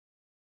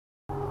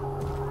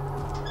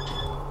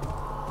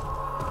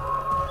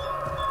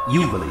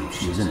You believe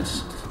she is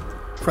innocent,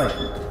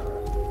 frightened.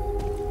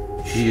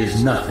 She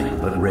is nothing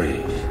but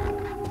rage,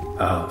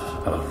 out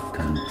of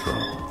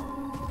control.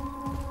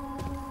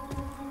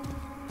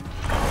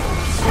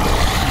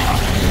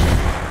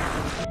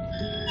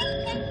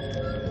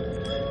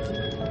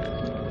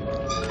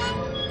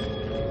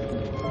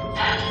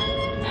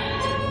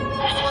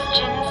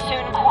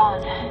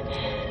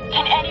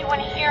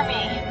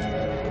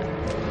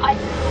 I've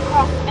come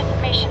across some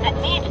information that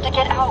needs to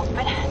get out,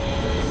 but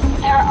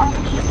there are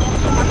armies of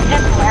influence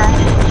everywhere, and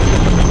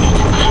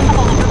it's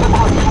impossible to move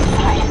about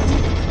outside.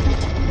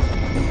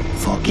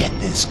 Forget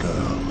this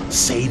girl.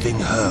 Saving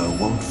her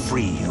won't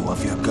free you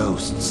of your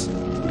ghosts.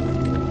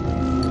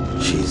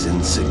 She's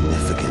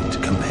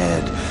insignificant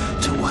compared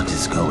to what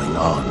is going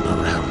on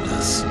around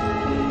us.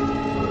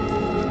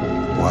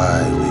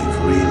 Why we've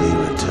really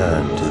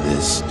returned to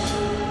this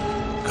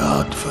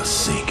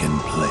God-forsaken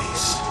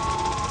place.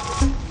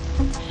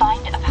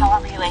 Find a power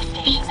relay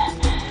station.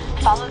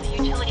 Follow the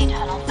utility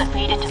tunnels that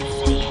lead into the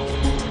city.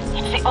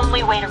 It's the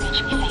only way to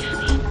reach me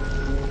safely.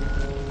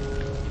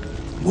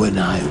 When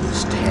I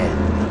was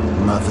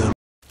 10, Mother...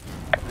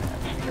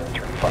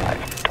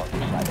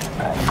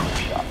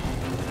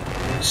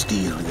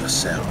 Steel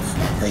yourself.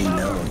 They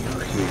know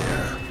you're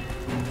here.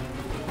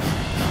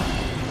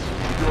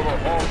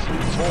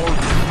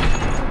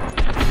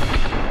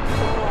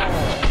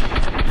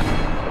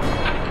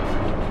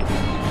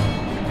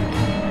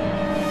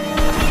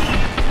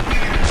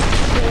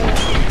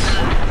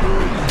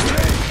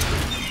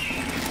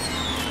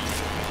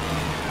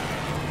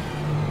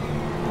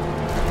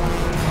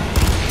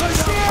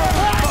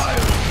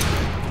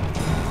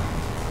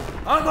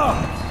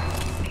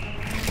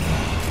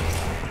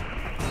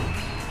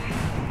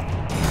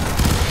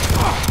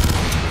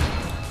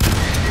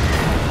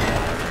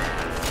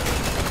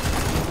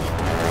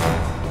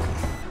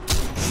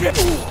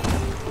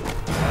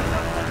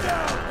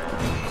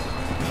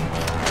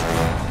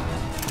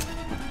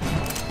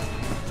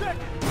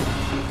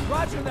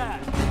 Roger that.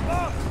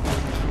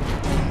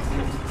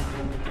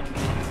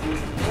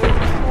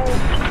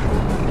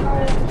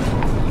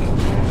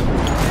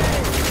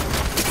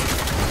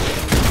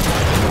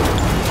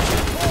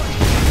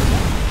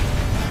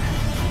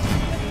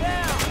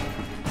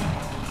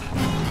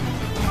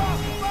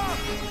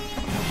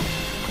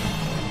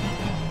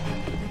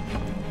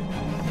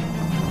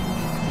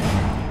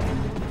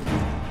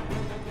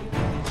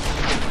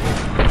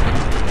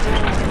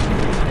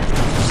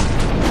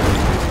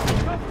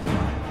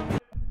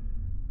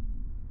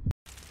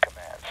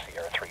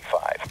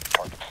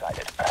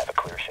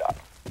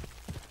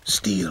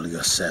 Steel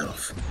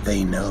yourself.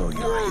 They know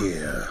you're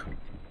here.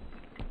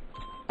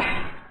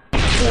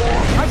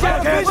 I got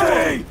a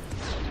visual!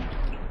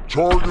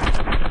 Target!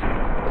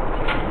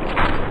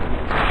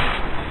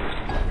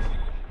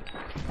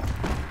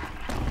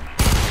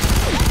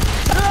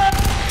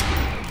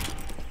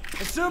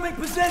 Assuming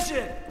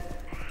position!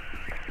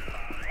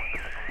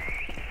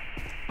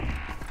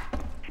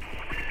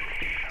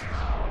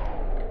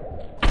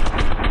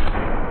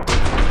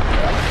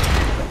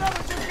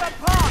 Another just got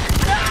popped!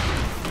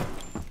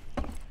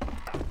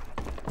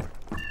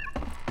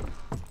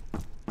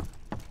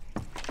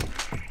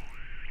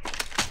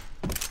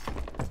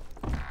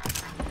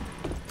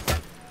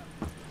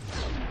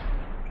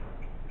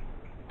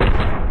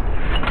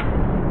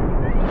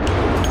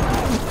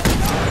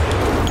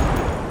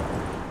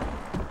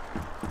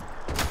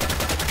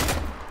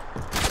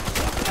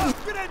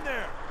 Get in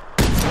there!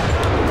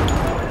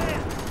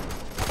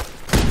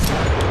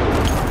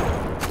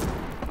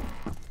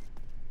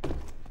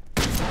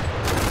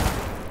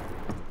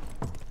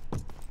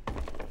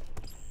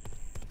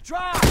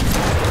 Drop!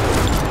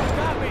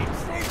 Got me!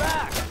 Stay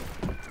back!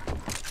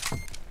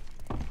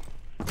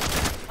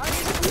 I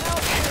need some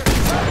help here!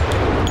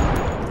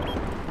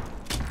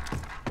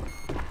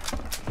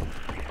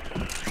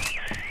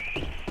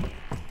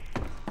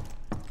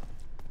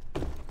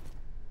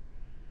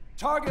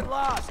 Target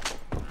lost!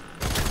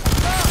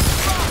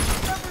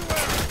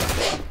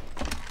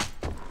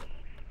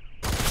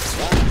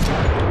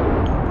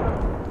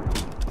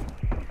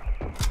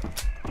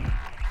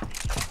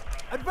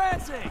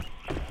 Advancing!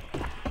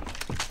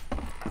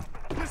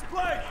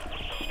 Displaced!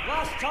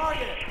 Lost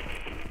target!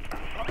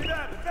 Copy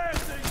that,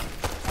 advancing!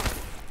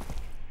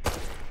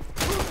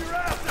 Move your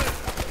asses!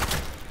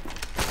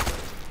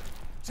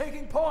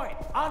 Taking point,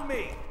 on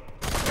me!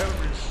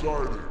 Enemy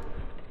sighted.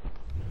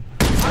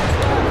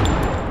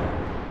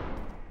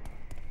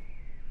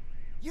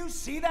 You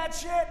see that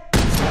shit?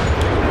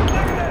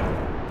 Negative!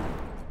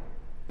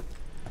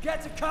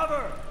 Get to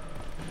cover!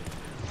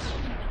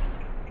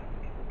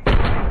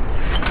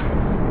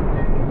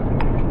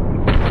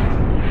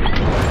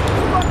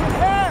 Fucking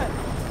head!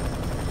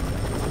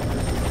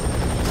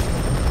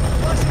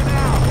 Flushing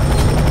out!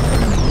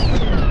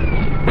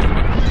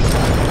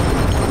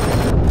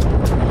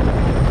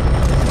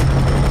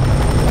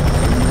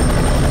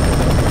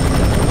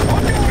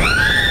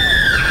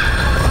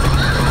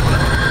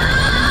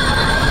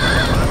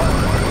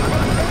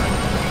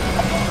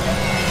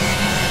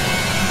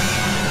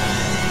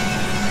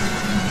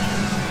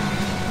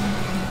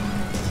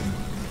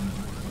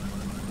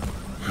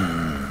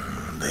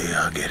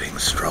 are getting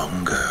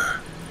stronger.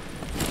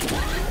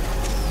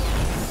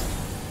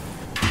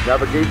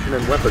 Navigation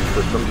and weapon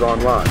systems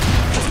online.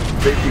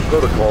 Safety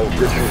protocols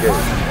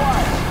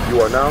disengaged.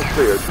 You are now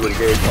cleared to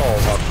engage all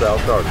hostile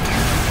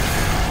targets.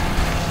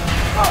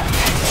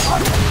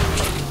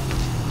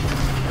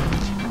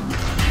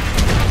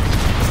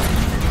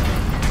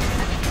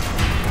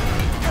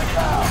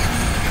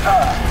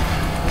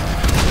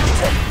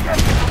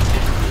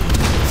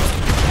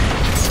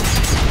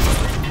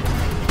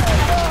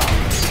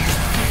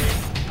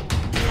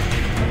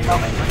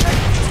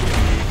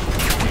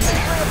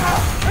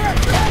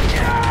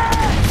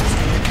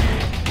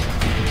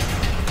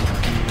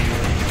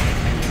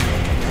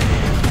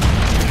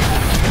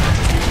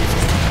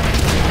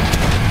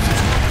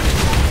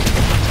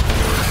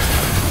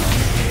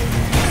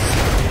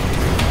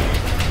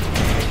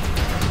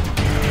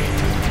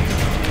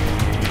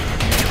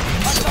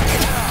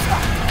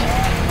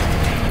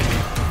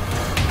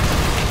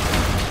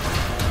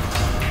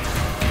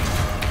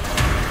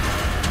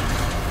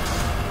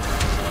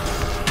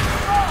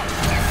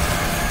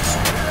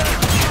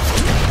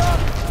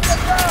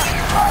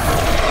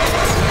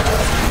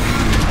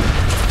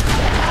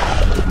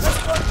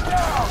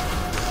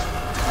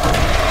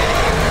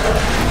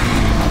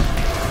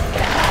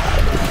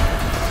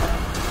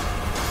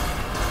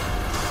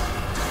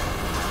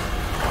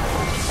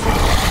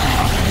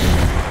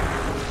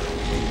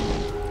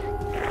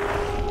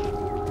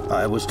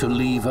 I was to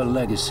leave a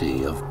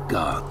legacy of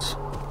gods.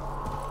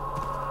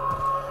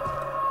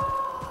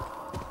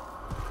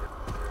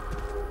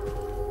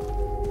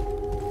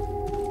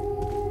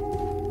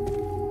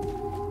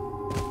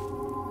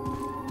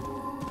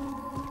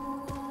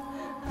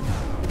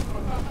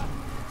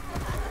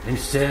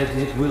 Instead,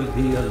 it will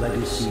be a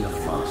legacy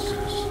of monsters.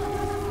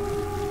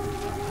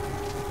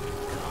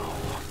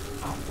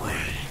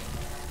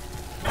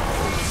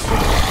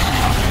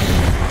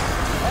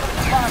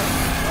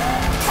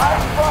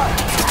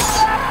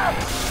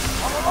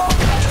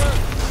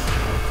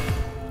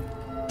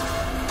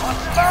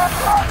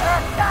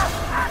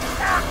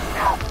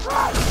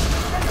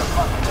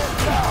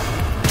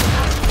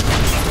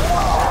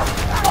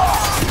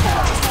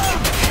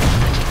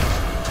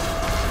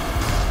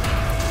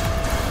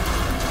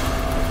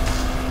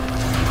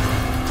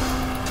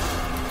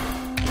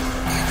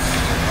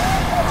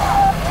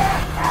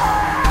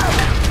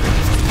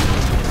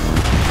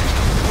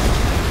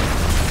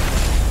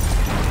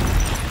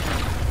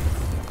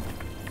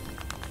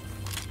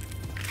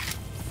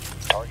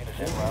 Target is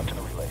en route to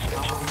the relay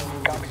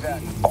station. Copy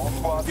that. All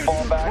squads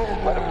fall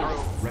back. Let them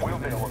through. We'll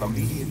deal with them.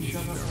 Immediate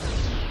shutdown.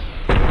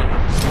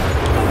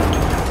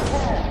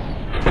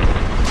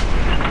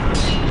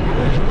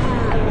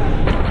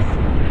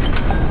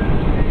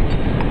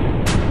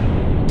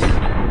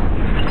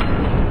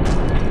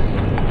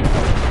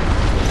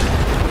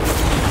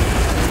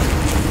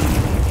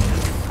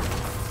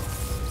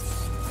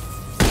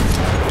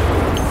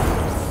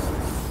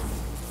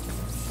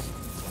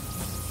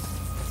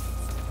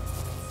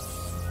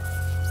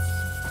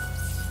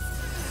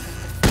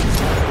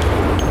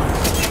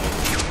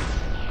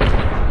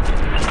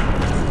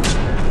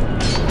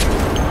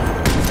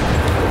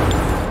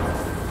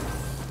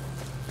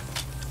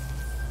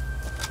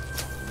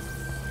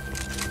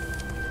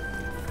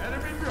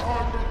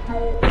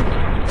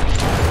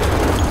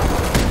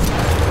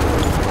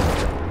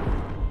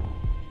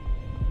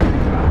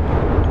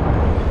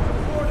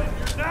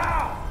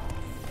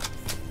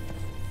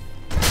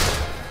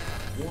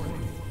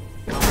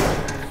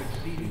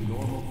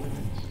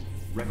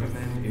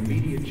 Recommend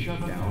immediate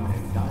shutdown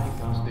and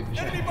diagnostic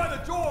check. Enemy by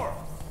the door!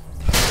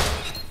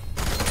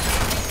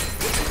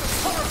 This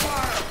is cover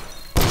fire!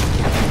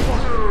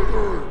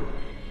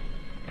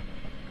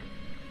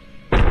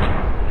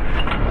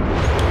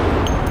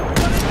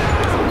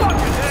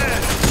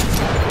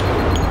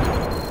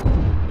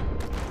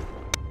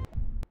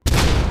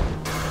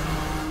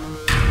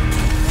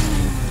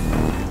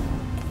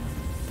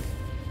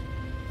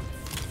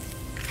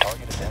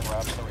 Target is en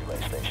route to the relay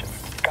station.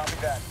 Copy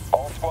that.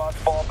 All squads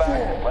fall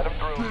back. Let them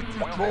through.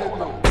 We'll deal with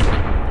them.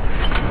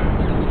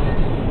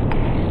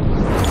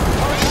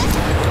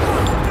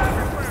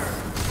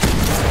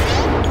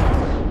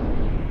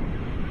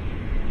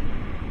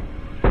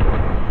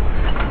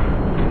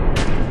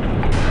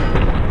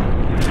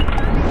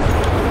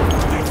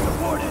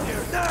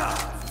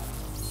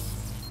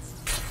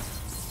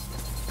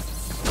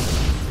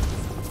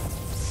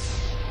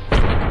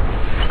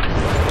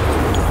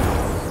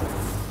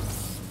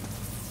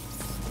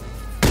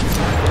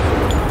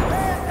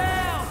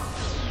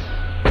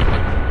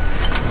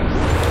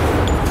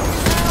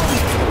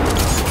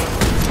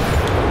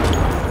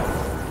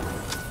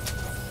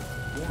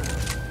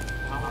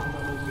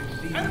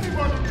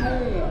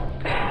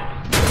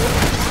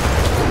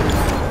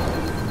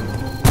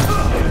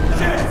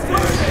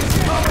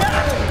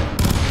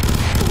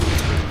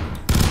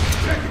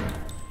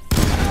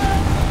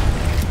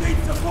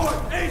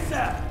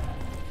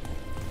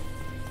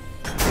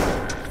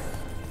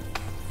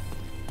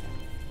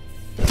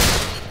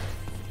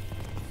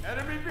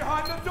 Enemy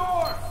behind the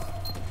door!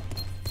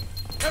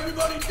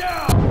 Everybody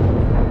down!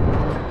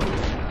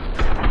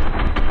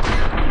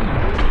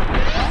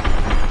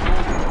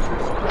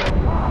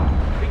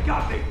 He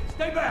got me!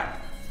 Stay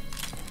back!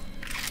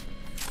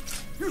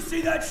 You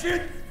see that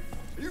shit?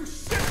 Are you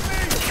shitting me?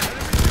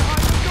 Enemies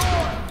behind the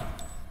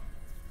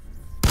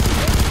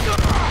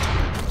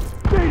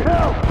door! Need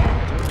help!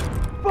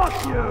 Fuck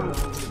you!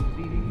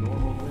 Exceeding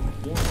normal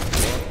limits.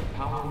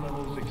 Power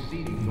levels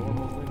exceeding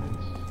normal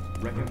limits.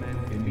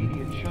 Recommend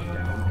immediate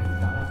shutdown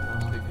and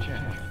diagnostic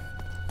check.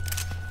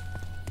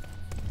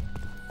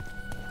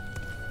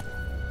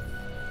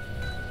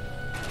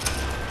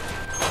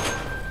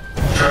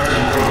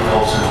 Charging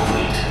protocols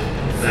complete.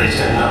 Phase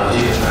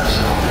technology at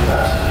maximum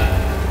capacity.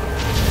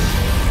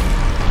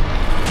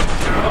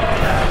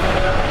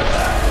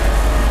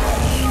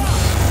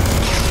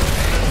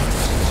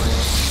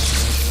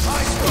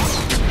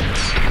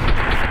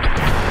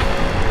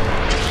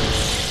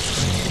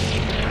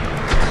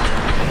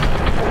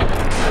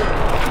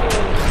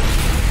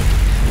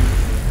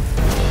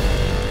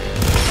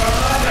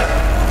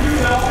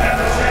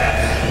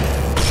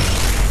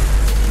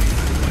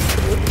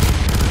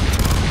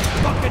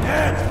 Fucking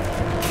head!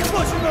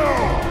 Push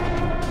through!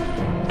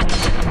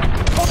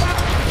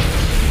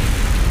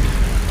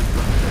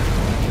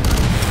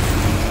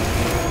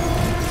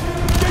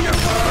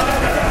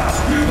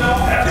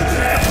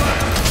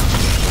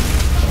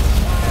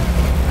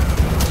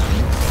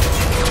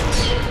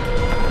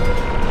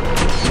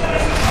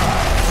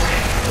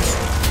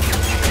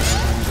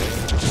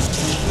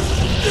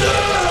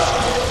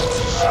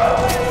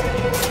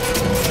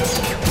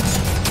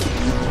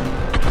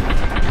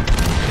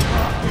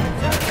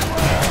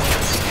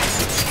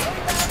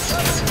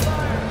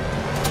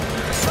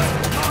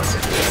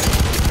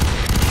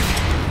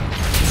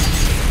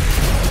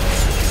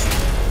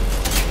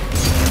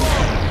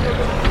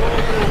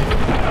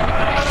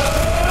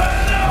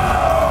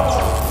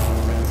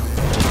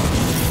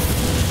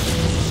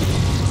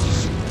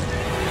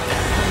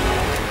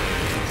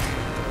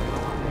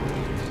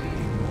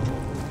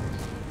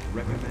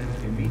 Recommend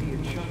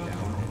immediate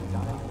shutdown